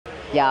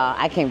Y'all,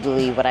 I can't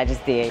believe what I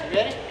just did.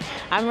 Ready?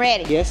 I'm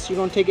ready. Yes, you're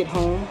gonna take it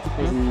home.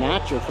 It's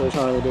not your first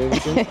Harley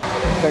Davidson.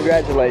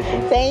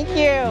 Congratulations. Thank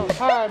you.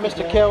 Hi,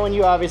 Mr. Kelvin.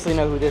 You obviously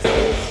know who this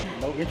is.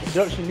 No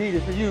introduction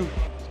needed for you.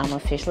 I'm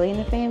officially in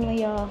the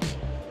family, y'all.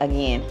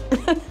 Again.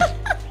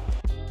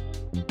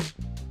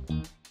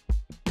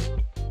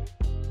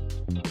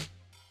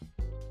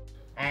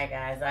 Alright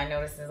guys, I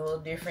know this is a little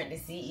different to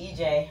see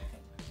EJ.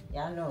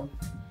 Y'all know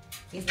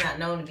he's not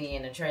known to be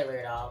in a trailer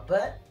at all,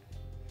 but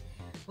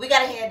we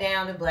gotta head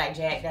down to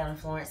Blackjack down in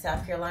Florence,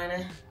 South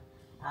Carolina.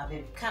 I've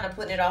been kind of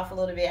putting it off a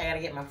little bit. I gotta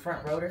get my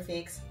front rotor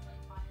fixed.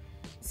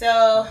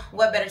 So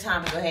what better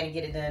time to go ahead and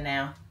get it done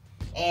now?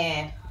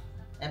 And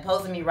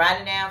imposing me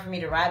riding down for me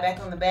to ride back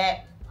on the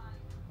back,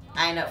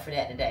 I ain't up for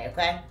that today,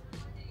 okay?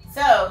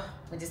 So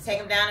we just take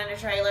him down in the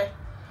trailer.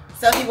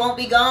 So he won't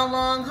be gone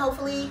long,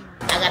 hopefully.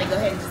 I gotta go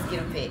ahead and just get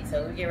him fixed.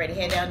 So we get ready to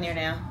head down there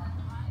now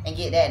and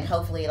get that. And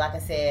hopefully, like I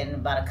said, in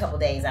about a couple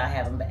days, I'll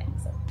have him back.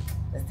 So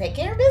let's take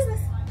care of business.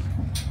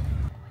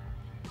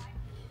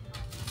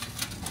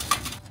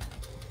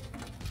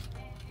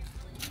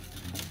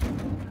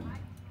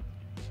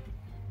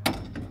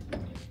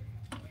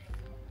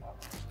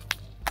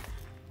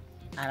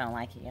 I don't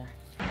like it, y'all.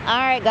 All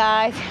right,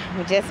 guys,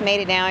 we just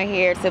made it down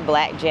here to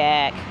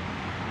Blackjack.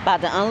 About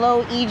to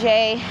unload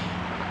EJ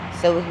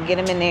so we can get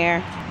him in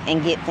there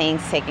and get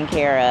things taken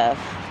care of.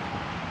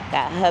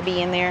 Got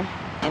hubby in there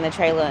in the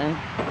trailer and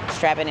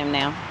strapping him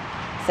now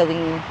so we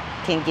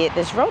can get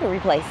this rotor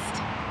replaced.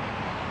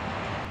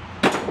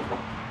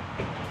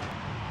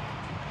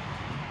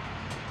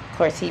 Of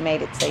course, he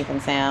made it safe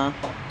and sound,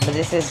 but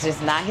this is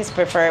just not his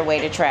preferred way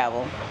to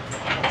travel.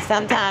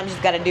 Sometimes you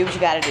just gotta do what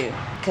you gotta do,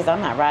 because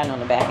I'm not riding on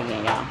the back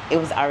again, y'all. It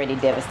was already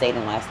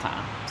devastating last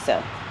time,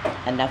 so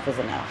enough is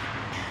enough.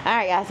 All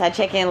right, guys, I'll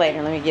check in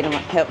later. Let me get him,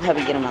 help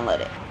hubby get him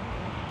unloaded.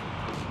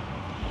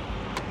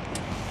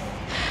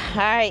 All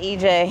right,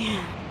 EJ,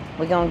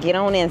 we're gonna get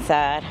on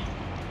inside.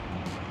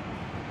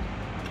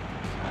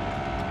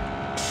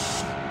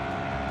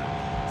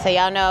 So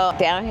y'all know,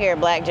 down here at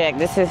Blackjack,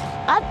 this is,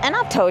 and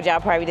I've told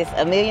y'all probably this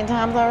a million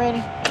times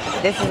already,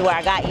 this is where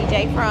I got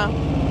EJ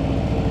from.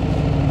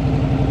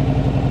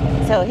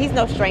 So he's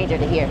no stranger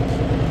to here.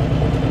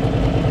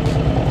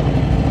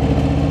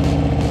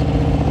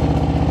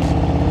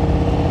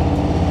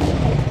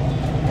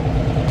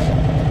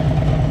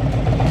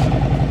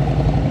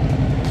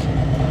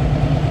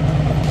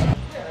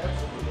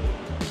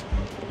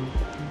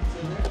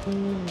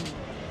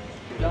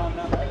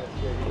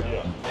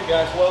 Hey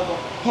guys, welcome.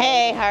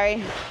 Hey,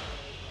 Harry.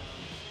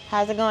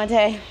 How's it going,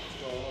 Tay?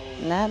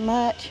 Not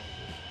much.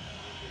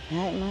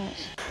 Not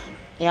much.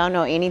 Y'all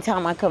know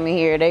anytime I come in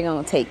here, they're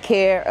gonna take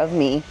care of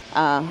me.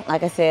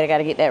 Like I said, I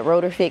gotta get that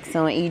rotor fixed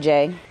on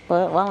EJ.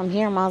 But while I'm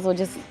here, I might as well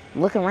just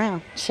look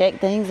around, check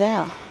things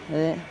out.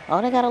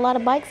 Oh, they got a lot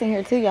of bikes in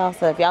here too, y'all.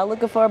 So if y'all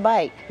looking for a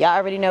bike, y'all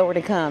already know where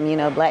to come, you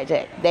know,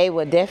 Blackjack. They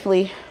will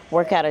definitely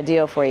work out a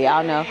deal for you.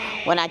 Y'all know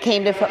when I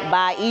came to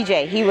buy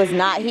EJ, he was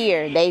not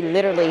here. They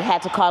literally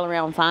had to call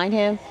around and find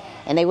him,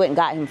 and they wouldn't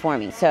got him for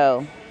me.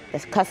 So the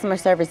customer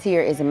service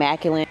here is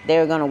immaculate.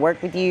 They're gonna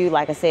work with you.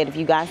 Like I said, if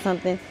you got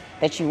something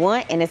that you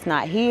want and it's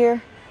not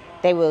here,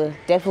 they will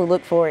definitely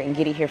look for it and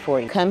get it here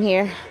for you. Come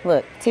here.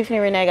 Look, Tiffany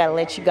Renee gotta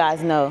let you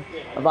guys know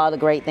of all the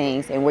great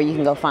things and where you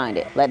can go find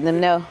it. Let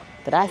them know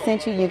that I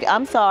sent you.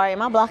 I'm sorry,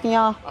 am I blocking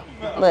y'all?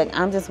 Look,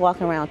 I'm just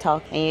walking around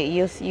talking, and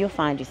you'll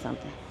find you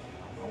something.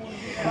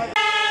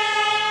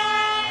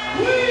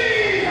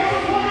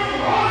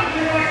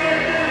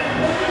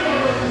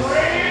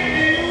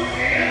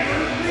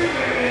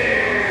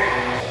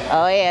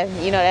 Oh yeah,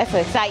 you know, that's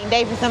an exciting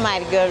day for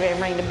somebody to go there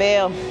and ring the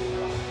bell.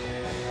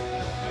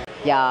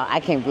 Y'all, I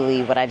can't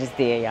believe what I just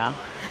did, y'all.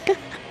 You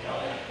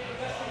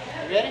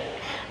ready?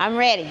 I'm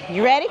ready.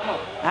 You ready?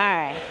 All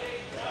right.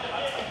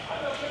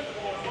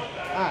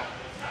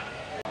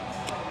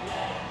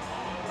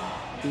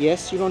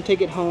 Yes, you're gonna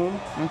take it home.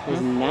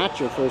 It's not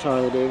your first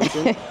Harley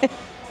Davidson.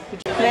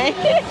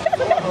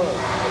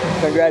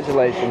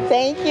 Congratulations.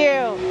 Thank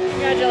you.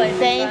 Congratulations.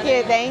 Thank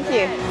you. Thank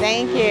you.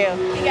 Thank you.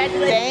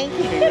 Congratulations. Thank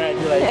you.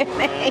 Congratulations.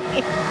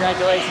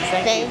 Congratulations.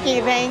 Thank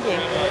you. Thank you.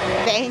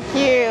 Thank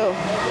you.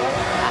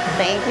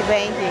 Thank you.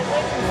 Thank you.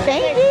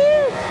 Thank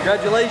you.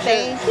 Congratulations.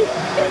 Thank you.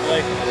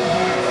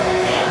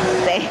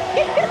 Thank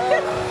you.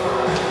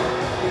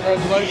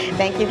 Congratulations.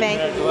 Thank you.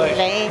 Thank you.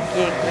 Thank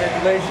you.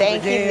 Congratulations.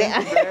 Thank you.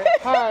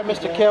 Hi,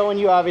 Mr. Kelvin.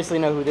 You obviously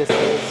know who this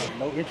is.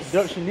 No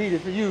introduction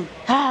needed for you.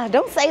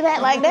 Don't say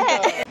that like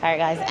that. All right,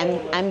 guys,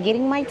 I'm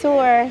getting my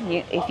tour.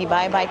 If you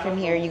buy a bike from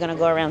here, you're gonna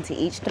go around to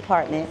each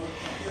department.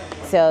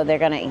 So they're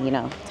gonna, you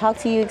know, talk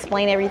to you,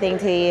 explain everything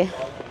to you,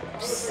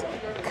 just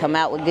come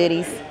out with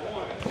goodies.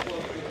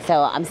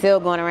 So I'm still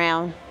going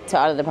around to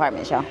all the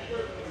departments, y'all.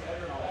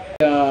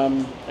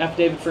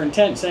 Affidavit for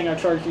intent saying I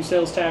charge you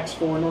sales tax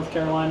for North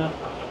Carolina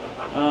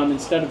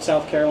instead of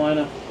South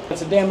Carolina.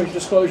 It's a damage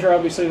disclosure.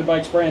 Obviously the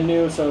bike's brand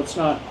new, so it's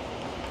not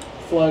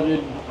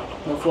flooded,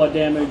 no flood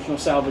damage, no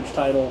salvage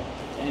title,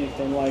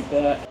 anything like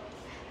that.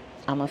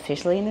 I'm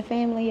officially in the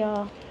family,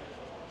 y'all.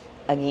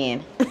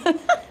 Again.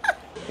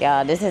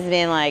 Y'all, this has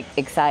been like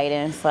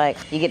exciting. It's like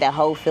you get that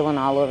whole feeling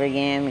all over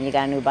again when you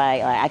got a new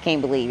bike. Like, I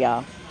can't believe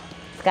y'all.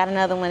 Got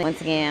another one.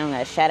 Once again, I'm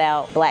gonna shout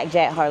out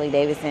Blackjack Harley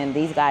Davidson.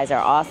 These guys are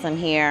awesome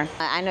here.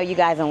 I know you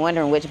guys are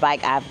wondering which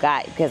bike I've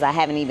got because I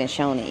haven't even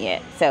shown it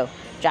yet. So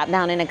drop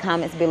down in the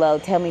comments below.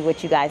 Tell me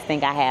what you guys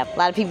think I have. A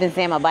lot of people been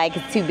saying my bike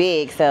is too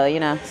big, so you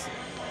know,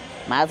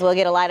 might as well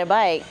get a lighter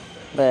bike.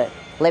 But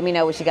let me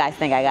know what you guys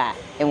think I got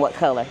and what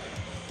color.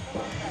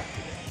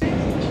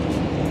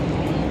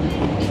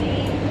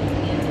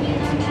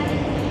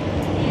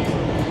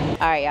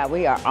 All right, y'all,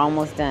 we are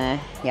almost done.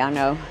 Y'all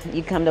know,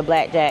 you come to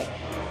Blackjack,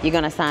 you're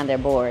gonna sign their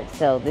board.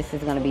 So this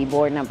is gonna be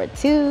board number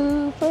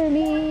 2 for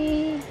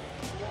me.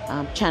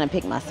 I'm trying to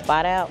pick my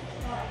spot out.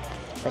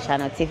 But y'all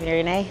know Tiffany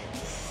Renee,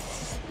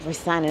 we're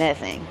signing that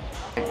thing.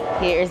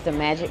 Here is the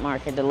magic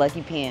marker, the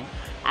lucky pen.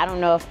 I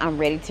don't know if I'm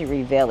ready to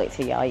reveal it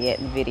to y'all yet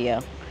in the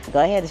video. Go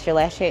ahead, it's your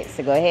last chance,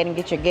 so go ahead and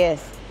get your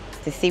guess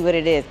to see what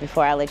it is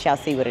before I let y'all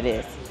see what it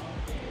is.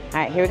 All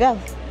right, here we go.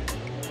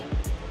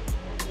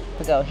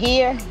 We go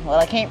here. Well,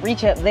 I can't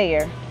reach up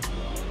there.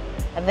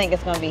 I think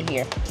it's gonna be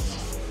here.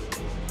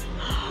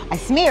 I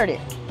smeared it.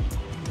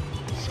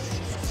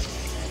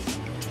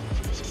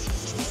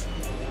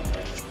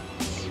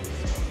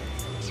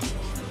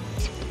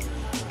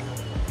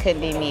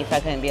 Couldn't be me if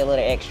I couldn't be a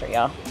little extra,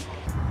 y'all.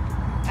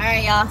 All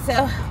right, y'all,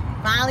 so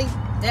finally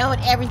done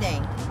with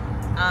everything.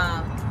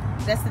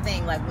 That's the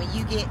thing, like when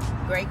you get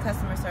great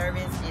customer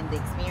service and the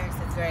experience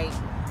is great,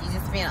 you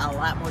just spend a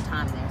lot more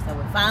time there. So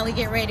we finally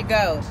get ready to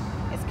go.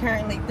 It's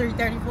currently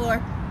 3:34.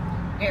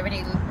 Get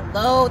ready to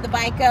load the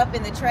bike up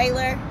in the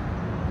trailer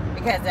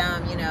because,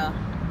 you know,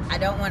 I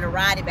don't want to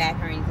ride it back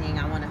or anything.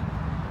 I want to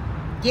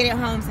get it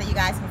home so you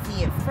guys can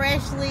see it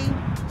freshly,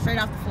 straight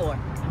off the floor.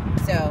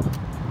 So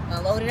I'm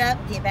gonna load it up,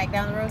 get back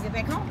down the road, get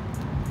back home.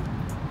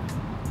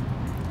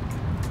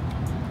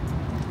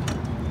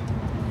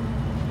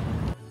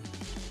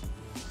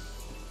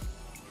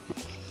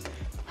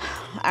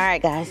 All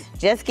right, guys,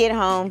 just get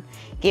home.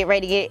 Get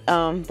ready to get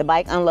the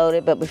bike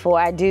unloaded. But before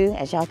I do,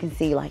 as y'all can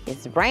see, like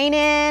it's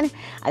raining.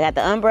 I got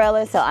the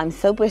umbrella, so I'm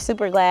super,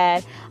 super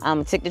glad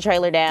I took the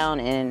trailer down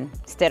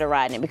instead of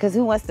riding it, because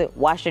who wants to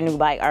wash their new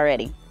bike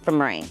already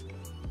from rain?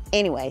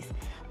 Anyways,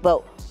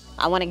 but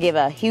I want to give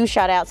a huge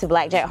shout out to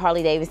Blackjack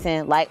Harley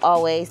Davidson. Like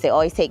always, they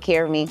always take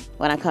care of me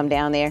when I come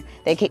down there.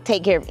 They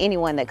take care of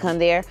anyone that come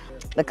there.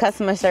 The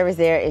customer service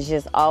there is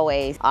just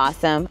always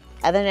awesome.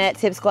 Other than that,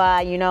 Tip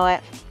Squad, you know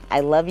what? I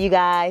love you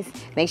guys.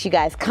 Make sure you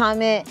guys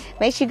comment.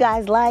 Make sure you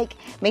guys like.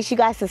 Make sure you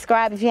guys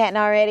subscribe if you hadn't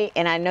already.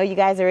 And I know you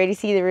guys are ready to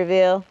see the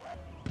reveal.